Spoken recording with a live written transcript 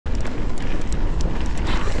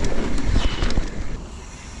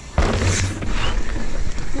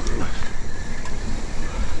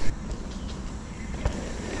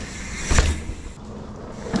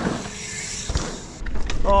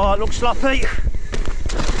look sloppy.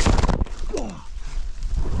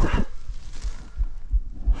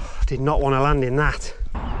 Did not want to land in that.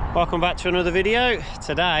 Welcome back to another video.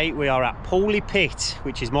 Today we are at Pooley Pit,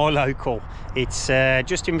 which is my local. It's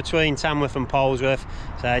just in between Tamworth and Polesworth,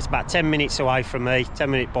 so it's about 10 minutes away from me.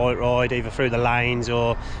 10-minute bike ride, either through the lanes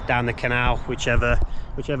or down the canal, whichever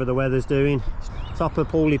the weather's doing. Top of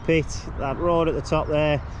Pooley Pit, that right at the top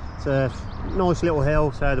there. It's a nice little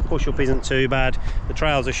hill, so the push up isn't too bad. The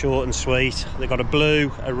trails are short and sweet. They've got a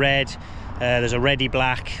blue, a red, there's a reddy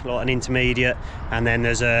black, like an intermediate, and then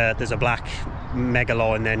there's a black mega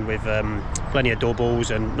line then with plenty of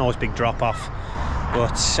doubles and nice big drop off.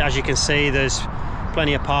 But as you can see, there's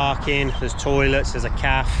plenty of parking, there's toilets, there's a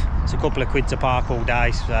cafe. It's a couple of quid to park all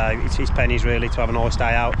day, so it's pennies really to have a nice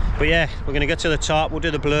day out. But yeah, we're going to go to the top, we'll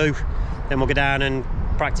do the blue, then we'll go down and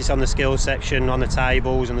practice on the skills section on the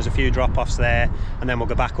tables, and there's a few drop-offs there, and then we'll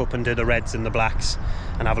go back up and do the reds and the blacks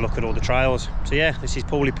and have a look at all the trails. So yeah, this is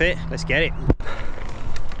Pooley Pit, let's get it.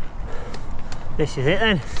 This is it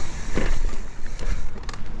then.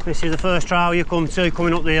 This is the first trail you come to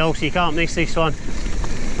coming up the hill, so you can't miss this one.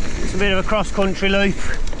 It's a bit of a cross-country loop,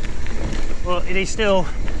 but it is still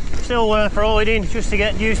worth riding, just to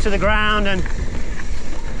get used to the ground and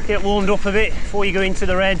get warmed up a bit before you go into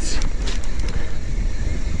the reds.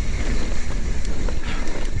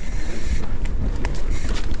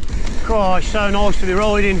 Gosh, so nice to be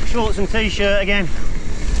riding shorts and t-shirt again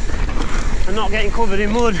and not getting covered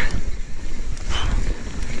in mud.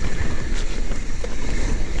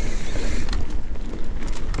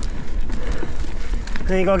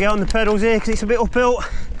 Then you got to get on the pedals here because it's a bit uphill,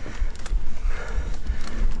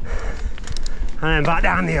 and then back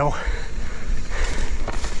down the hill.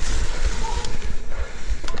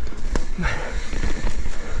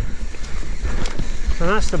 And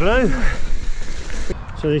that's the blue.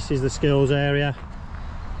 So this is the skills area,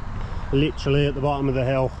 literally at the bottom of the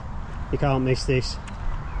hill. You can't miss this.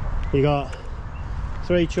 You got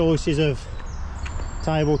 3 choices of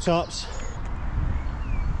tabletops,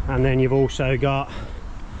 and then you've also got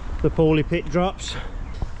the Pooley Pit drops.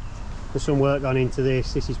 There's some work gone into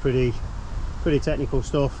this. This is pretty technical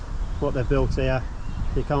stuff, what they've built here.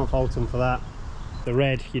 You can't fault them for that. The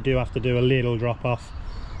red, you do have to do a little drop off,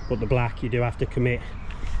 but the black, you do have to commit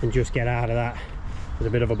and just get out of that. There's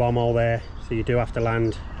a bit of a bomb hole there, so you do have to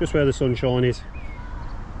land just where the sunshine is,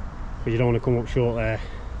 because you don't want to come up short there.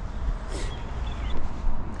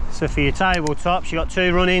 So for your tabletops, you got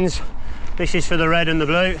 2 run-ins. This is for the red and the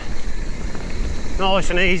blue. Nice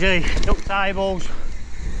and easy, duck tables,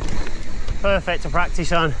 perfect to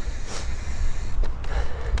practice on.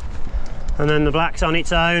 And then the black's on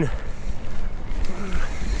its own.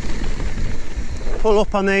 Pull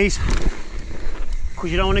up on these,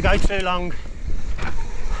 because you don't want to go too long.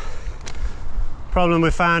 Problem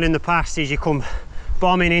we've found in the past is you come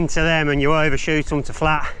bombing into them and you overshoot them to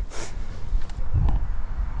flat.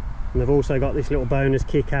 And they've also got this little bonus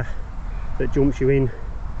kicker that jumps you in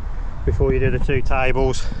before you do the 2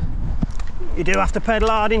 tables. You do have to pedal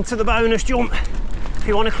hard into the bonus jump if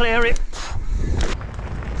you want to clear it.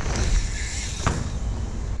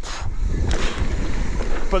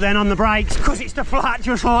 But then on the brakes, because it's the flat,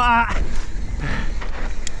 just like that.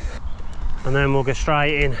 And then we'll go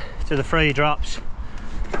straight in to the 3 drops.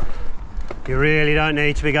 You really don't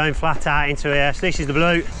need to be going flat out into here. So this is the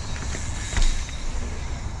blue,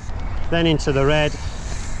 then into the red,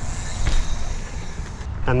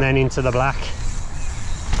 and then into the black.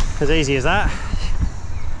 As easy as that.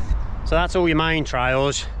 So that's all your main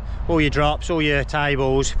trails, all your drops, all your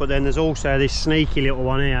tables, but then there's also this sneaky little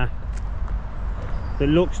one here that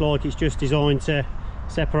looks like it's just designed to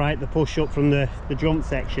separate the push up from the jump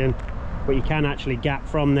section, but you can actually gap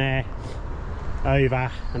from there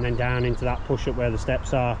over and then down into that push up where the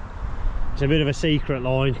steps are. It's a bit of a secret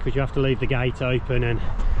line because you have to leave the gate open, and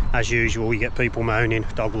as usual you get people moaning,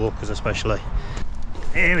 dog walkers especially.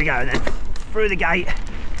 Here we go then, through the gate,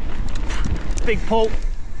 big pull.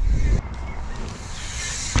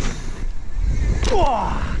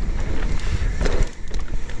 Oh.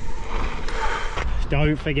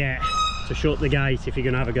 Don't forget to shut the gate if you're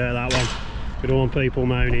going to have a go at that one. We don't want people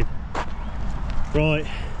moaning. Right,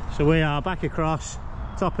 so we are back across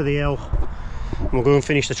top of the hill, and we'll go and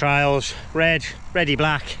finish the trails. Red, reddy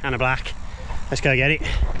black, and a black. Let's go get it.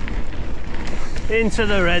 Into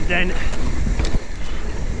the red then.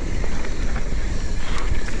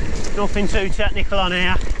 Nothing too technical on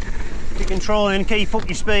here. You can try and keep up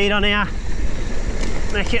your speed on here,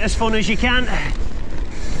 make it as fun as you can.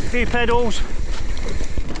 A few pedals.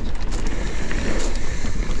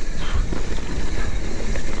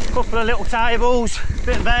 Couple of little tables,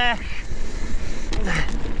 bit of air.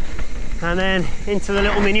 and then into the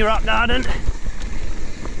little mini rock garden.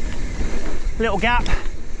 Little gap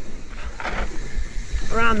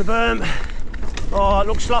around the berm. Oh, it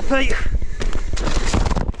looks sloppy.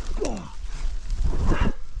 Oh.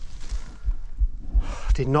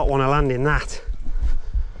 Did not want to land in that.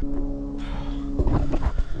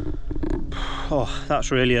 Oh,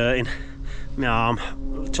 that's really hurting my arm.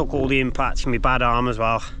 Took all the impacts from my bad arm as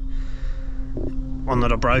well. One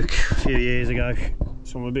that I broke a few years ago,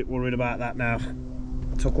 so I'm a bit worried about that now.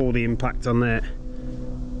 Took all the impact on there.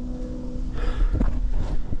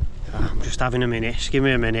 I'm just having a minute, just give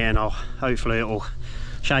me a minute and hopefully it'll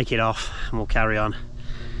shake it off and we'll carry on.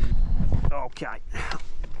 Okay,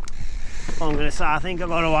 I'm going to say I think I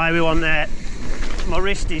got away with one there. My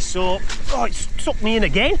wrist is sore. Oh, it's sucked me in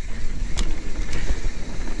again.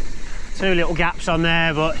 Two little gaps on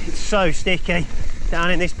there, but it's so sticky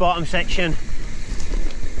down in this bottom section.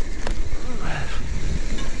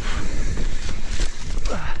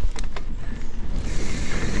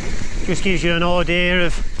 Just gives you an idea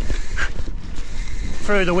of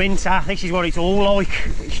through the winter, this is what it's all like.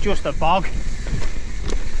 It's just a bog.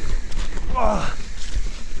 Oh.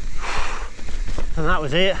 And that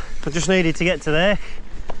was it. I just needed to get to there.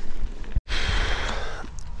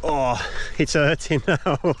 Oh, it's hurting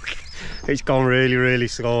now. It's gone really, really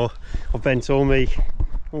sore. I've bent all my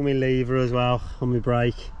lever as well on my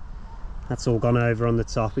brake. That's all gone over on the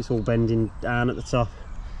top. It's all bending down at the top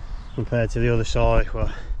compared to the other side.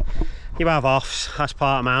 But you have offs. That's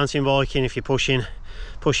part of mountain biking. If you're pushing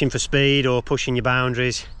for speed or pushing your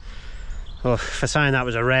boundaries. Well, for saying that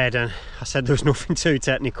was a red and I said there was nothing too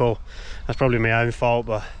technical, that's probably my own fault,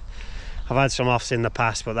 but I've had some offs in the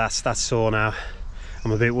past, but that's sore now.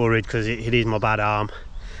 I'm a bit worried because it is my bad arm,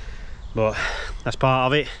 but that's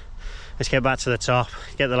part of it. Let's get back to the top,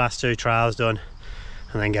 get the last two trails done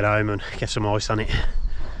and then get home and get some ice on it.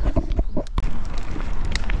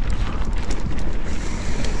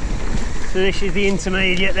 So this is the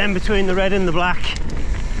intermediate then between the red and the black.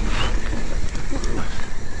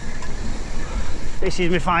 This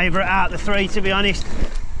is my favourite out of the three, to be honest.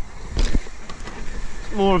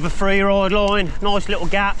 More of a free ride line, nice little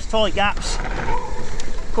gaps, tight gaps,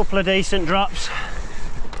 couple of decent drops.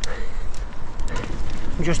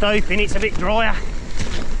 I'm just hoping it's a bit drier.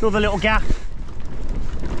 Another little gap,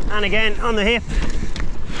 and again on the hip.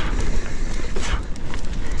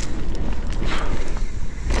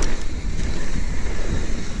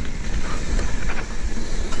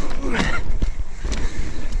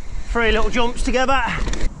 Three little jumps together.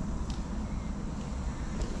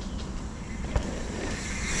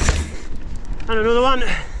 And another one.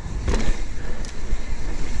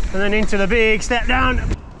 And then into the big step down.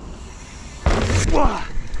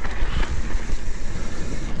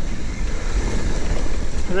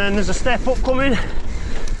 And then there's a step up coming.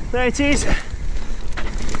 There it is.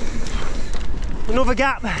 Another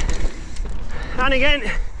gap. And again.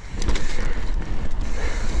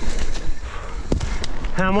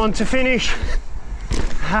 And one to finish.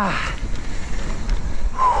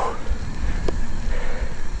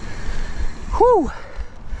 Whew.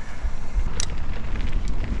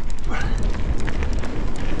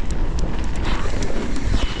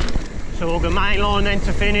 So we'll go main line then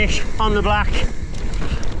to finish on the black.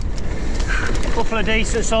 Couple of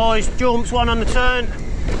decent sized jumps, one on the turn.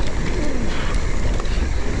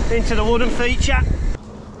 Into the wooden feature.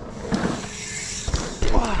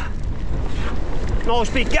 Nice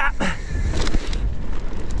big gap.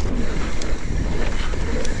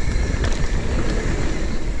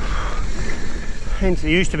 There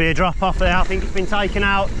used to be a drop off there, I think it's been taken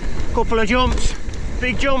out. Couple of jumps,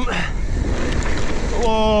 big jump.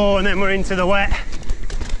 Oh, and then we're into the wet.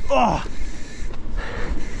 Oh,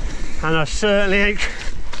 and I certainly ain't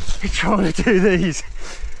trying to do these,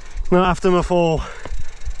 not after my fall.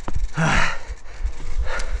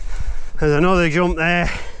 There's another jump there.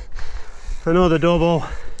 Another double,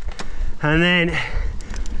 and then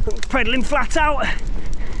pedalling flat out.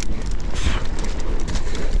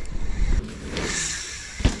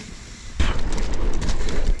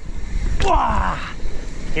 Wow.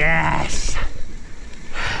 Yes,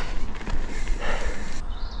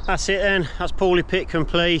 that's it then. That's Pooley Pit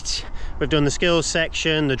complete. We've done the skills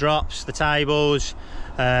section, the drops, the tables.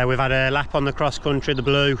 We've had a lap on the cross country, the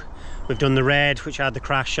blue. We've done the red, which I had the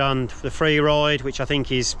crash on, the free ride, which I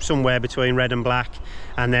think is somewhere between red and black,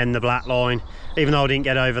 and then the black line. Even though I didn't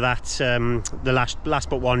get over that, the last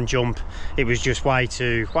but one jump, it was just way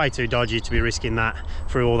too dodgy to be risking that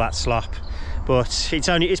through all that slop. but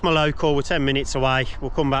it's my local. We're 10 minutes away. We'll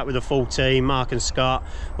come back with a full team, Mark and Scott.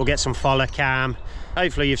 We'll get some follow cam.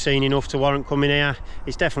 Hopefully you've seen enough to warrant coming here.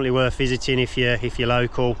 It's definitely worth visiting if you're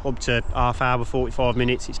local. Up to half hour, 45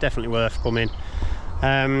 minutes, it's definitely worth coming.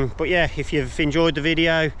 But yeah, if you've enjoyed the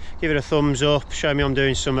video, give it a thumbs up, show me I'm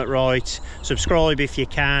doing something right, subscribe if you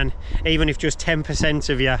can. Even if just 10%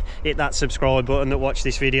 of you hit that subscribe button that watch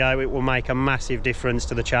this video, it will make a massive difference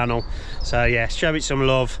to the channel. So yeah, show it some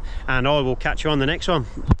love, and I will catch you on the next one.